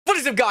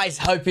What is up, guys?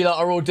 Hope you lot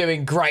are all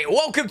doing great.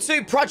 Welcome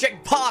to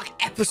Project Park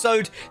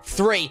episode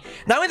 3.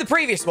 Now, in the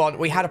previous one,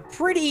 we had a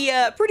pretty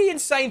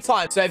insane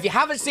time. So if you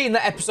haven't seen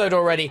that episode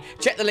already,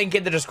 check the link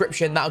in the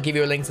description. That'll give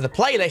you a link to the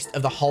playlist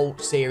of the whole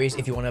series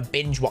if you want to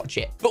binge watch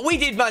it. But we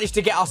did manage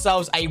to get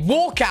ourselves a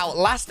walkout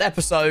last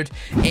episode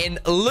in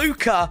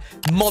Luka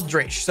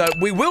Modric. So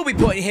we will be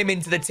putting him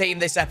into the team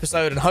this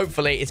episode, and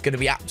hopefully it's going to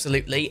be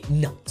absolutely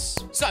nuts.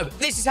 So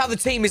this is how the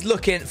team is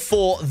looking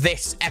for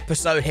this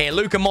episode here.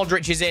 Luka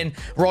Modric is in.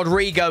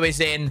 Rodrigo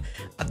is in.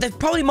 There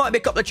probably might be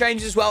a couple of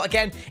changes as well.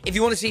 Again, if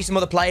you want to see some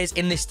other players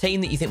in this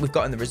team that you think we've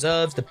got in the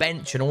reserves, the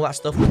bench, and all that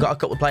stuff, we've got a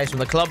couple of players from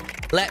the club.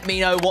 Let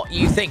me know what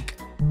you think.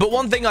 But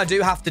one thing I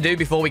do have to do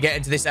before we get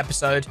into this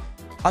episode,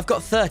 I've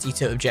got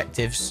 32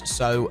 objectives.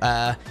 So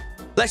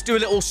let's do a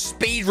little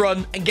speed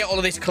run and get all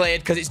of this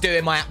cleared because it's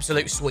doing my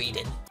absolute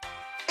Sweden.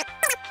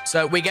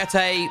 So we get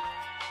a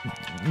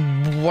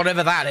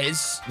whatever that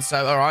is.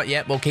 So, all right,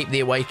 yeah, we'll keep the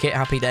away kit.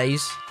 Happy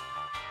days.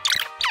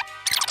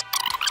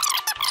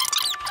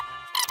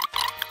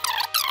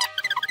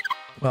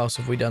 What else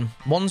have we done?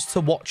 One's to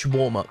watch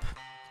warm-up.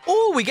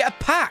 Oh, we get a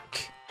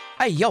pack.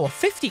 Hey, yo, a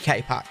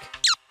 50k pack.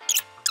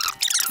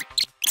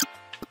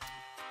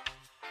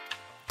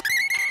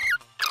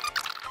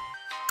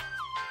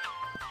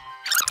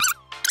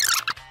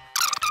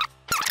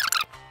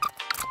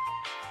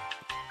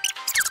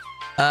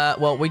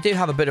 Well, we do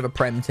have a bit of a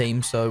Prem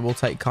team, so we'll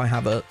take Kai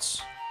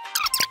Havertz.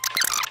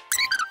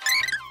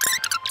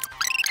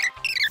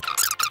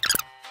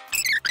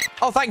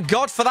 Oh, thank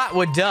God for that.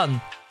 We're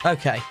done.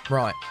 Okay,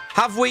 right.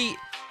 Have we...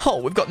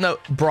 Oh, we've got no...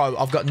 Bro,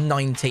 I've got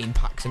 19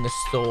 packs in the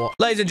store.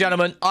 Ladies and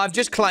gentlemen, I've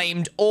just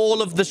claimed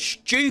all of the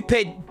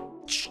stupid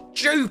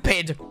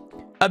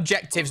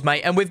objectives,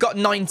 mate. And we've got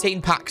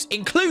 19 packs,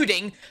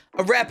 including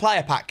a rare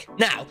player pack.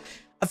 Now,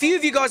 a few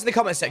of you guys in the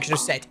comment section have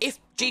said, if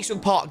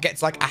ProjectPark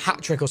gets like a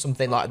hat trick or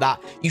something like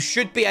that, you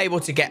should be able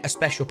to get a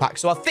special pack.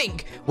 So I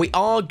think we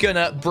are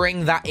gonna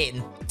bring that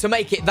in to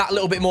make it that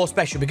little bit more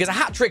special, because a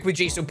hat trick with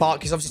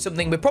ProjectPark is obviously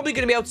something we're probably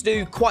going to be able to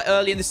do quite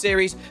early in the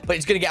series, but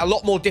it's going to get a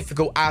lot more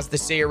difficult as the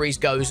series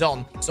goes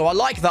on. So I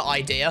like that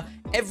idea.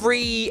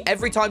 Every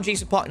time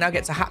ProjectPark now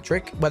gets a hat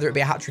trick, whether it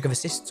be a hat trick of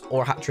assists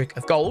or a hat trick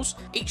of goals,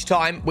 each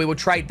time we will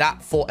trade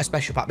that for a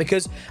special pack,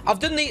 because I've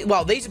done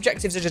these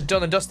objectives are just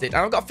done and dusted,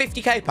 and I've got a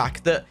 50k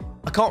pack that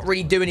I can't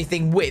really do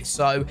anything with.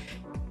 So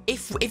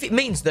if it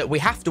means that we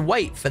have to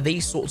wait for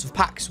these sorts of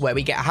packs where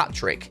we get a hat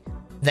trick,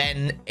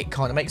 then it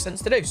kind of makes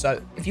sense to do.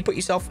 So if you put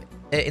yourself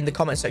in the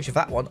comment section for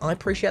that one, I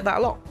appreciate that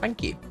a lot.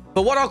 Thank you.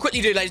 But what I'll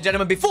quickly do, ladies and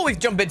gentlemen, before we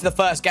jump into the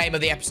first game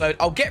of the episode,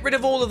 I'll get rid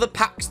of all of the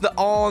packs that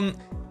aren't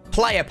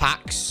player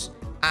packs,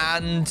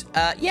 and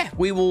yeah,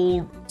 we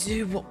will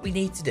do what we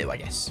need to do, I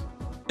guess.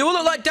 Do I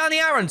look like Danny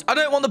Aaron's? I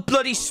don't want the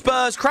bloody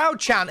Spurs crowd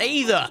chant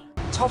either.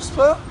 Top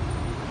Spur?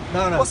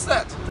 No. What's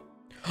that?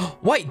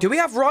 Wait, do we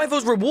have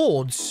rivals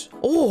rewards?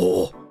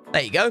 Oh,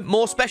 there you go.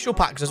 More special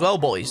packs as well,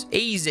 boys.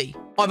 Easy.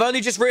 I've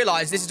only just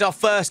realized this is our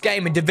first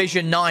game in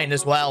Division 9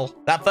 as well.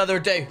 Without further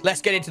ado,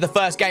 let's get into the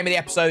first game of the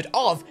episode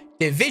of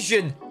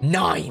Division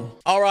 9.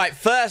 All right,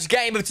 first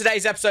game of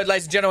today's episode,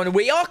 ladies and gentlemen.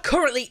 We are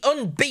currently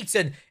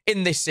unbeaten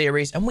in this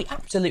series, and we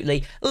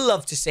absolutely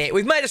love to see it.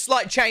 We've made a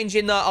slight change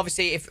in that,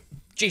 obviously, if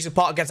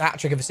ProjectPark gets a hat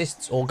trick of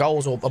assists or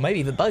goals, or maybe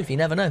even both, you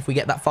never know if we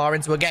get that far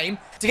into a game,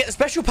 to get the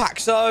special pack.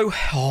 So,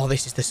 oh,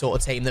 this is the sort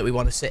of team that we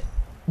want to sit.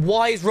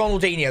 Why is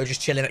Ronaldinho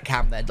just chilling at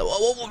camp then?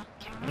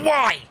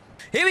 Why?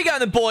 Here we go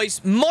then, boys.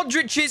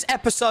 Modric's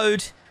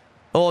episode,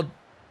 or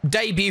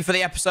debut for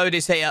the episode,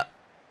 is here.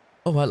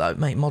 Oh, hello,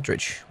 mate.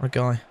 Modric. What a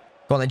guy.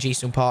 Go on then,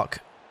 ProjectPark.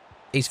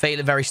 He's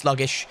feeling very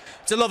sluggish.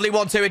 It's a lovely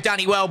 1-2 with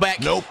Danny Welbeck.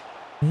 Nope.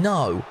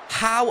 No.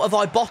 How have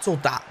I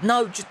bottled that?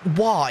 No, just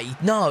why?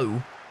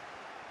 No.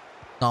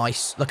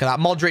 Nice. Look at that.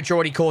 Modric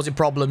already causing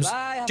problems.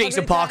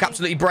 ProjectPark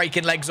absolutely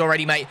breaking legs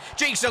already, mate.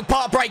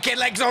 ProjectPark breaking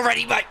legs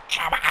already, mate.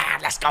 Come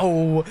on, let's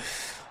go.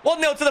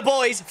 1-0 to the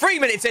boys. 3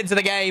 minutes into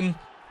the game.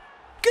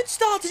 Good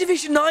start to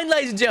Division 9,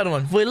 ladies and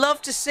gentlemen. We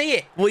love to see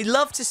it. We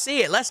love to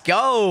see it. Let's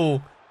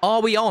go. Are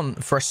we on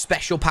for a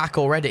special pack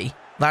already?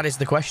 That is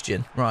the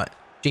question. Right.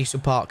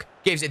 ProjectPark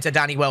gives it to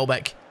Danny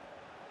Welbeck.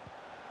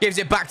 Gives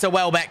it back to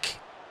Welbeck.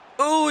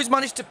 Oh, he's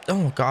managed to...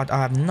 Oh, God. I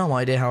have no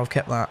idea how I've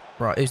kept that.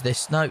 Right. Who's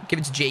this? No. Give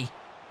it to G.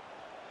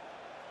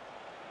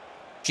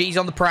 G's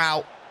on the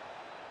prowl.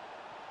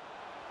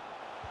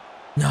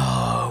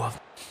 No.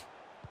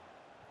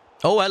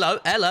 Oh, hello.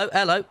 Hello.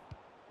 Hello.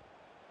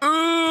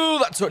 Ooh,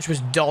 that touch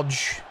was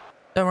dodge.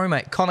 Don't worry,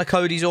 mate. Connor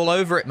Cody's all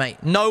over it,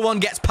 mate. No one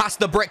gets past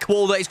the brick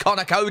wall that is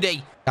Connor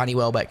Cody. Danny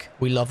Welbeck,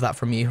 we love that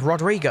from you.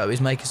 Rodrigo is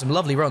making some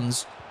lovely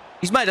runs.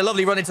 He's made a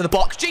lovely run into the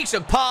box.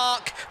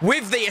 ProjectPark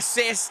with the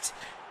assist.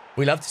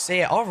 We love to see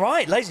it. All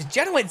right, ladies and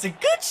gentlemen, it's a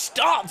good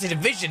start to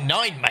Division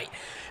 9, mate.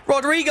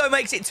 Rodrigo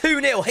makes it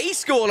 2-0. He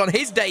scored on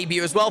his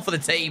debut as well for the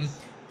team.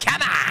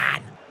 Come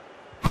on.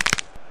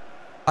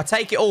 I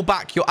take it all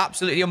back. You're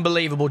absolutely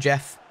unbelievable,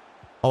 Jeff.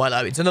 Oh,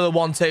 hello. It's another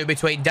 1-2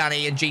 between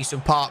Danny and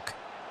ProjectPark.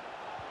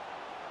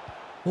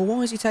 Well,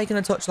 why is he taking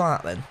a touch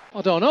like that, then?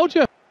 I don't know,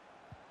 Jeff.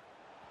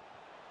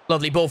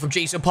 Lovely ball from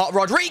ProjectPark.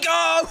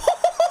 Rodrigo!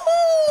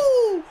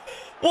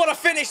 What a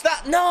finish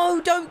that.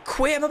 No, don't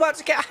quit. I'm about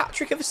to get a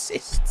hat-trick of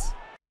assists.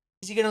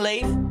 Is he going to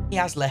leave? He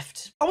has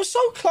left. I was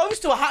so close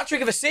to a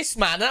hat-trick of assists,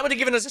 man. That would have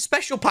given us a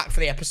special pack for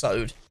the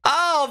episode.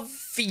 Oh,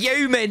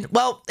 fuming.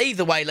 Well,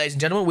 either way, ladies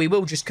and gentlemen, we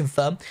will just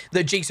confirm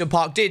that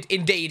JisungPark did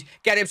indeed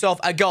get himself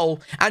a goal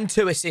and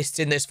 2 assists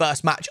in this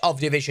first match of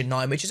Division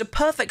 9, which is a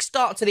perfect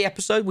start to the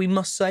episode, we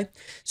must say.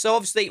 So,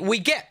 obviously, we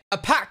get a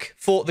pack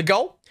for the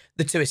goal,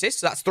 the 2 assists.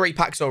 So that's 3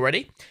 packs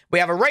already. We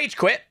have a Rage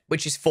Quit,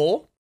 which is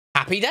 4.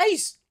 Happy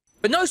days.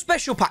 But no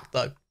special pack,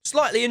 though.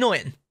 Slightly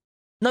annoying.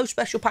 No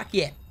special pack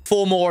yet.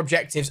 4 more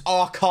objectives.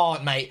 Oh, I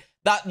can't, mate.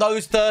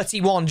 Those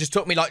 31 just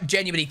took me, like,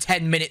 genuinely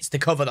 10 minutes to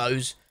cover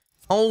those.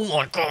 Oh,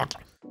 my God.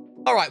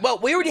 All right, well,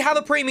 we already have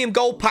a premium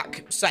gold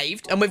pack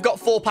saved, and we've got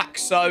 4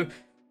 packs, so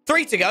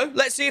 3 to go.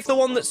 Let's see if the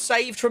one that's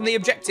saved from the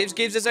objectives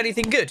gives us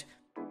anything good.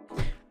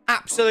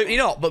 Absolutely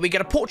not, but we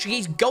get a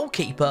Portuguese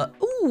goalkeeper.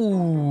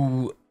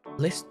 Ooh.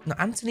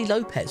 Anthony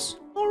Lopez.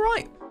 All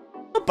right.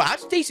 Not bad.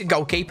 Decent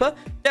goalkeeper.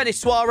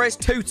 Dennis Suarez,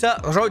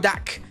 Tuta,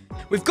 Rodak.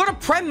 We've got a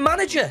Prem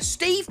manager,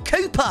 Steve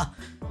Cooper.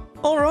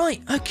 All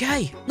right.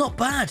 Okay. Not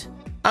bad.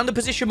 And a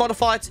position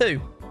modifier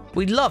too.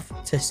 We'd love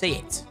to see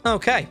it.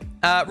 Okay.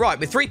 Right.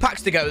 With 3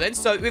 packs to go then.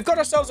 So we've got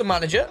ourselves a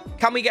manager.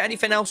 Can we get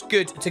anything else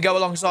good to go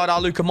alongside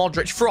our Luka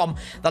Modric from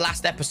the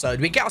last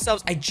episode? We get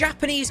ourselves a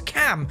Japanese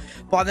cam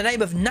by the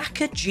name of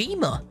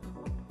Nakajima.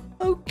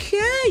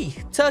 Okay.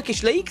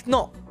 Turkish league.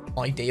 Not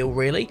ideal,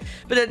 really.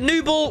 But a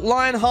Nubel,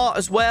 Lionheart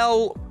as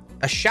well.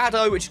 A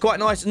Shadow, which is quite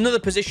nice. Another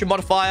position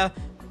modifier.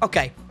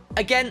 Okay.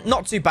 Again,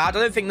 not too bad.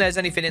 I don't think there's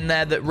anything in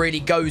there that really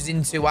goes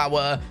into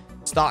our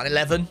starting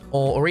 11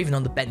 or even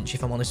on the bench,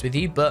 if I'm honest with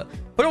you. But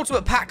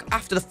ultimate pack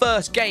after the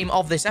first game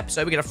of this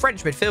episode, we get a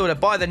French midfielder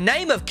by the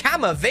name of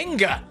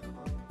Camavinga.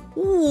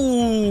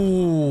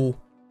 Ooh.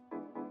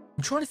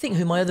 I'm trying to think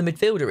who my other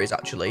midfielder is,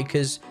 actually,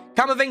 because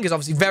Camavinga is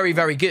obviously very,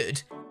 very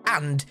good.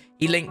 And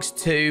he links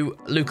to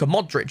Luka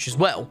Modric as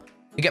well.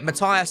 We get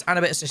Matthias and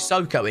a bit of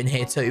Sissoko in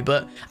here too.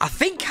 But I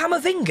think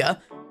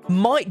Camavinga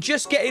might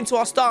just get into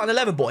our starting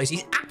 11, boys.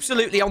 He's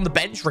absolutely on the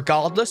bench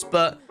regardless,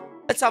 but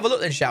let's have a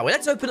look then, shall we?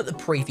 Let's open up the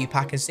preview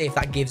pack and see if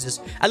that gives us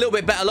a little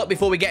bit better luck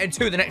before we get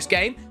into the next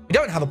game. We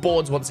don't have a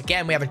boards once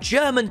again. We have a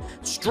German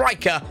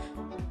striker,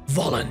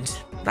 Volland.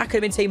 That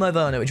could have been Timo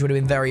Werner, which would have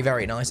been very,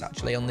 very nice,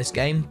 actually, on this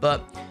game.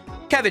 But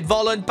Kevin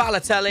Volland,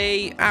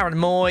 Balotelli, Aaron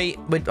Moy.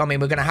 I mean,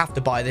 we're going to have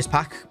to buy this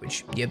pack,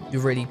 which you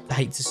really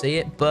hate to see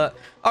it. But,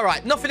 all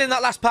right, nothing in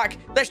that last pack.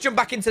 Let's jump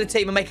back into the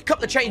team and make a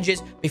couple of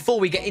changes before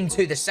we get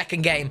into the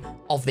second game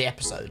of the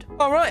episode.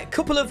 All right, a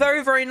couple of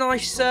very, very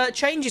nice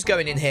changes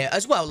going in here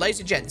as well, ladies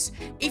and gents.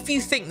 If you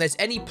think there's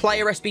any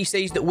player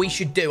SBCs that we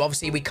should do,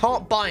 obviously, we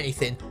can't buy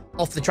anything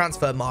off the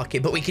transfer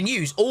market, but we can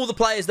use all the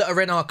players that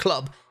are in our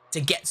club to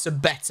get some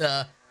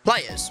better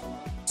players.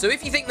 So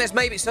if you think there's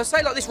maybe, so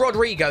say like this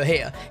Rodrigo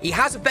here, he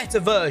has a better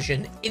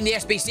version in the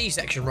SBC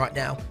section right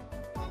now.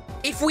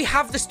 If we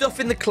have the stuff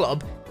in the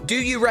club, do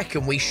you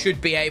reckon we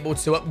should be able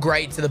to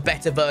upgrade to the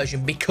better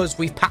version because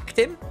we've packed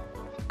him?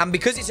 And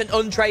because it's an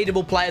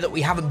untradeable player that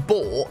we haven't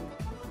bought,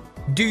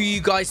 do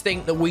you guys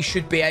think that we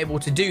should be able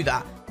to do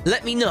that?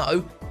 Let me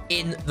know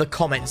in the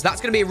comments.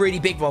 That's going to be a really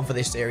big one for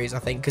this series, I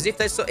think, because if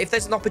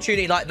there's an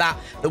opportunity like that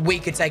we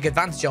could take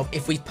advantage of,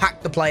 if we've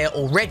packed the player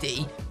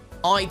already,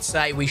 I'd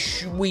say we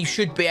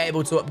should be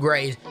able to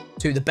upgrade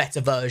to the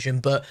better version,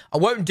 but I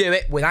won't do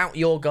it without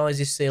your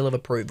guys' seal of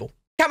approval.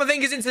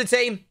 Camavinga's into the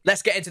team.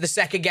 Let's get into the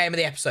second game of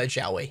the episode,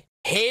 shall we?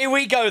 Here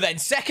we go then.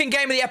 Second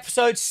game of the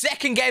episode,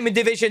 second game in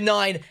Division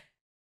 9.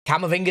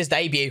 Camavinga's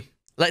debut.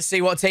 Let's see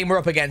what team we're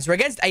up against. We're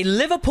against a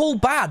Liverpool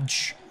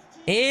badge.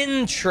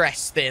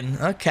 Interesting.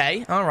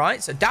 Okay, all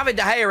right. So David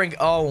De Gea.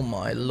 Oh,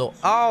 my lord.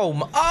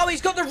 Oh,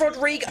 he's got the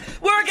Rodrigo.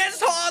 We're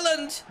against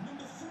Haaland.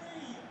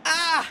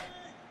 Ah.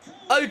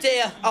 Oh,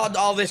 dear.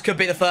 Oh, this could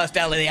be the first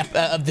L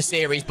of the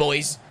series,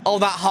 boys. Oh,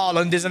 that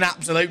Haaland is an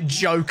absolute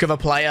joke of a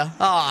player.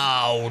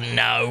 Oh,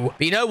 no.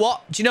 But you know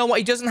what? Do you know what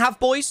he doesn't have,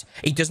 boys?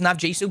 He doesn't have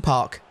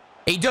JisungPark.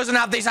 He doesn't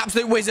have this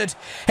absolute wizard.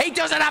 He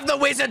doesn't have the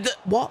wizard.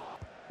 What?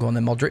 Go on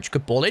then, Modric.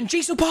 Good ball in.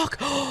 JisungPark.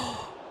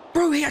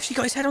 Bro, he actually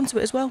got his head onto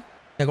it as well.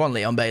 Yeah, go on,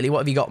 Leon Bailey. What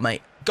have you got,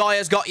 mate?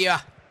 Gaia's got you.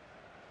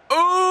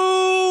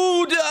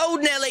 Oh,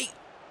 Nelly.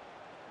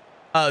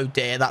 Oh,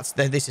 dear.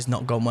 This has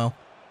not gone well.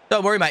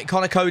 Don't worry, mate.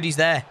 Connor Cody's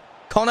there.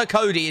 Connor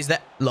Cody is there.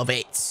 Love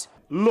it.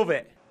 Love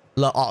it.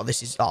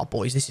 Oh,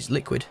 boys, this is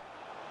liquid.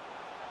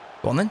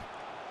 Go on, then.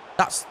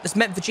 That's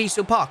meant for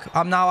JisungPark.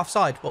 I'm now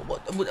offside. What?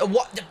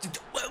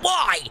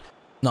 Why?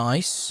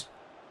 Nice.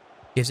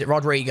 Gives it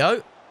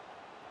Rodrigo.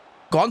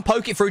 Go on,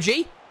 poke it through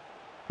G.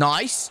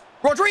 Nice.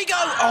 Rodrigo.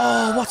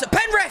 Oh, what a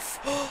Penrith.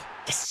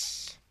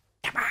 Yes.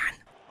 Come on.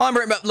 I'm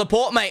written up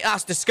Laporte, mate.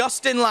 That's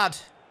disgusting, lad.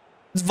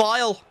 It's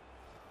vile.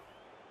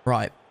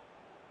 Right.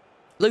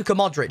 Luka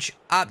Modric,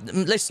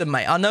 listen,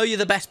 mate, I know you're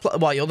the best player.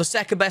 Well, you're the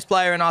second best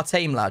player in our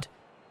team, lad.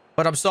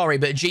 But I'm sorry,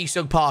 but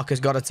JisungPark has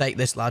got to take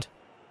this, lad.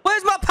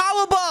 Where's my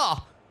power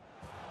bar?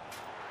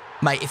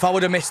 Mate, if I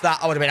would have missed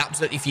that, I would have been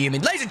absolutely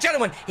fuming. Ladies and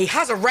gentlemen, he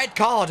has a red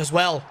card as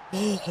well.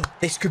 Oh,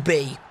 this could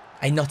be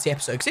a nutty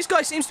episode. Because this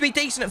guy seems to be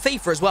decent at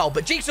FIFA as well.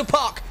 But Jigsaw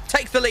Park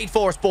takes the lead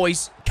for us,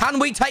 boys. Can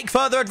we take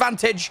further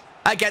advantage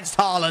against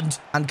Haaland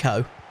and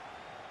co?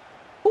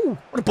 Ooh,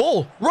 what a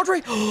ball.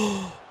 Rodri.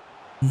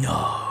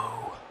 No.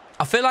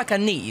 I feel like I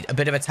need a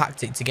bit of a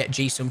tactic to get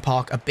Jigsaw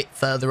Park a bit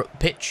further up the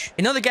pitch.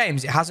 In other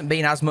games, it hasn't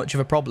been as much of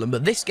a problem.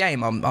 But this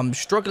game, I'm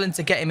struggling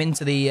to get him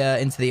into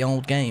the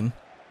old game.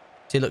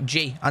 See, look,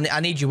 G, I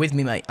need you with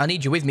me, mate. I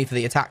need you with me for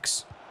the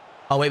attacks.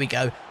 Oh, here we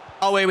go.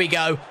 Oh, here we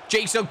go.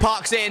 Jigsaw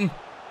Park's in.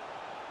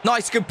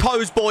 Nice, good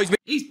pose, boys.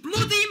 He's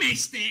bloody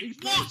missed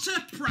it. What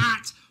a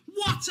prat.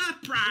 What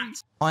a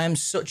prat. I am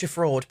such a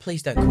fraud.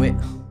 Please don't quit.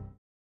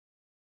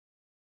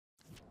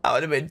 That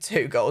would have been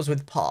 2 goals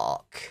with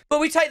Park. But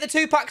we take the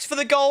 2 packs for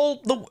the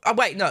goal.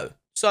 Wait, no.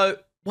 So,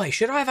 wait,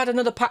 should I have had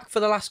another pack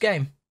for the last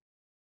game?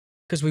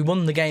 Because we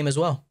won the game as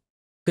well.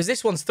 Because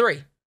this one's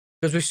 3.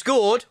 Because we've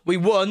scored, we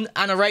won,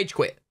 and a rage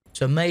quit.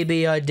 So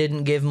maybe I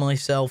didn't give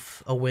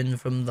myself a win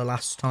from the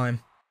last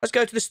time. Let's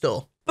go to the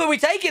store. But we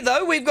take it,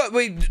 though. We've got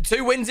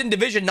 2 wins in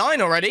Division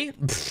 9 already.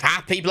 Pff,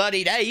 happy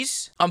bloody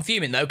days. I'm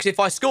fuming, though, because if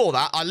I score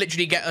that, I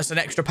literally get us an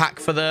extra pack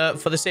for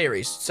the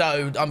series.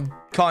 So I'm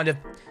kind of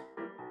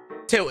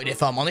tilted,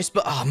 if I'm honest.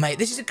 But, oh, mate,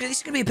 this is going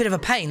to be a bit of a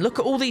pain. Look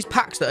at all these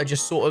packs that are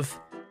just sort of,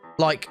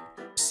 like,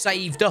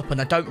 saved up, and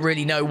I don't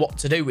really know what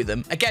to do with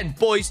them. Again,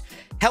 boys,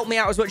 help me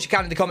out as much as you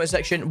can in the comment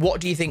section. What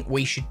do you think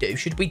we should do?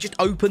 Should we just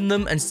open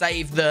them and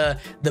save the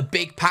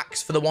big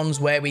packs for the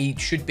ones where we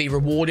should be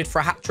rewarded for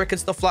a hat trick and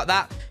stuff like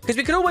that? Because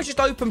we could always just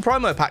open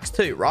promo packs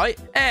too, right?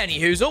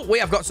 Anyhoozle, we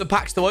have got some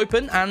packs to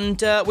open,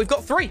 and we've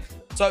got 3.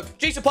 So,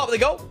 Jigsaw Park with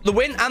the goal, the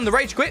win, and the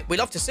rage quit. We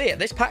love to see it.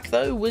 This pack,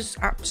 though, was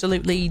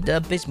absolutely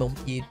abysmal.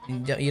 You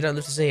don't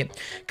love to see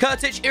it.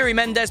 Kurtic, Uri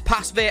Mendes,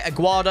 Pasveer,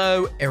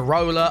 Aguado,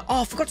 Irola.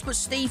 Oh, I forgot to put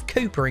Steve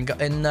Cooper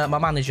in my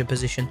manager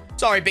position.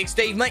 Sorry, Big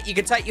Steve, mate. You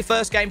can take your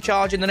first game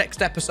charge in the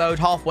next episode,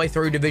 halfway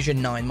through Division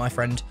 9, my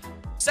friend.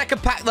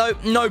 Second pack, though,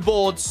 no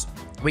boards.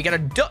 We get a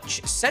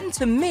Dutch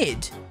centre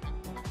mid.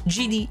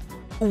 Gini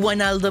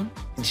Wijnaldum.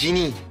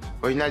 Gini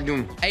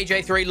Wijnaldum.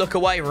 AJ3, look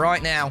away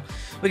right now.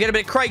 We get a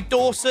bit of Craig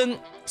Dawson,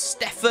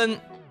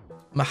 Stefan,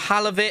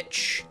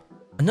 Mihalovic,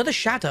 another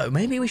Shadow.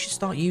 Maybe we should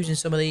start using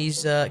some of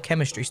these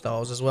chemistry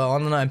styles as well. I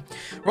don't know.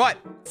 Right,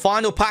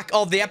 final pack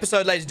of the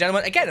episode, ladies and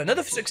gentlemen. Again,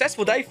 another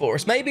successful day for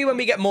us. Maybe when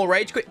we get more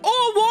rage quit.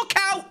 Oh,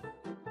 walkout!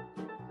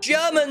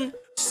 German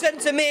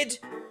centre mid.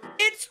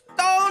 It's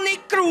Toni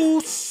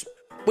Kroos.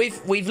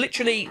 We've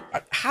literally...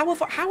 How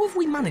have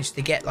we managed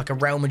to get like a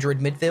Real Madrid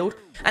midfield?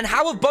 And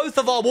how have both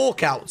of our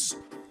walkouts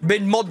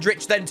been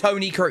Modric then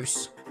Toni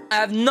Kroos? I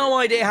have no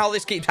idea how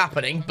this keeps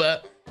happening,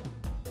 but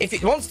if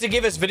it wants to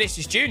give us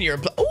Vinicius Jr.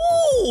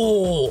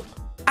 Ooh!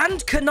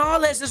 And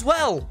Canales as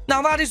well.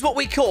 Now, that is what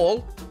we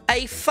call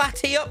a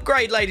fatty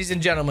upgrade, ladies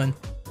and gentlemen.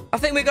 I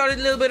think we got a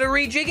little bit of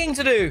rejigging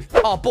to do.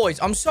 Oh, boys,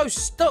 I'm so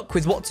stuck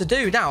with what to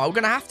do now. I'm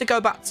going to have to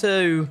go back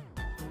to,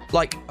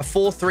 like, a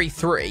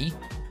 4-3-3.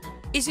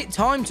 Is it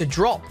time to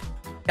drop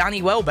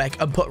Danny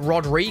Welbeck and put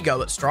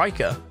Rodrigo at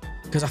striker?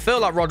 Because I feel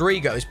like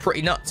Rodrigo is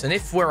pretty nuts. And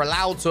if we're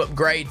allowed to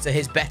upgrade to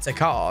his better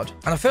card...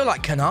 And I feel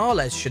like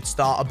Canales should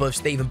start above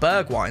Steven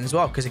Bergwijn as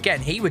well. Because,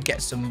 again, he would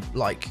get some,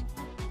 like,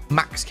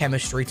 max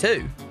chemistry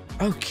too.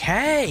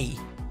 Okay.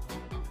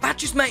 That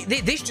just made...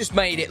 This just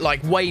made it,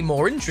 like, way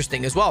more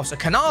interesting as well. So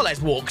Canales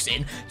walks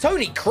in.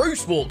 Toni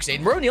Kroos walks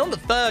in. We're only on the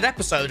 3rd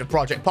episode of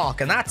Project Park.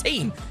 And that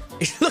team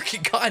is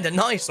looking kind of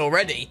nice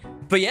already.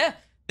 But, yeah,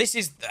 this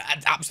is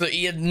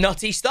absolutely a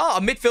nutty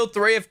start. A midfield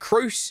 3 of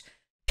Kroos,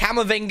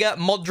 Camavinga,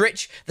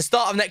 Modric. The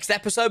start of next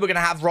episode, we're going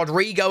to have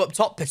Rodrigo up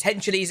top,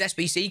 potentially his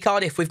SBC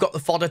card if we've got the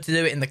fodder to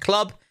do it in the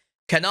club.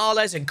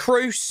 Canales and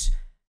Kroos.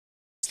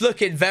 It's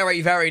looking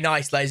very, very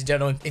nice, ladies and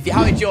gentlemen. If you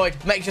have enjoyed,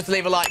 make sure to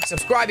leave a like,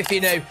 subscribe if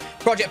you're new.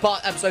 Project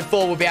Park episode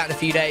 4 will be out in a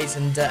few days.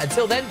 And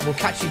until then, we'll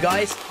catch you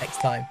guys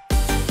next time.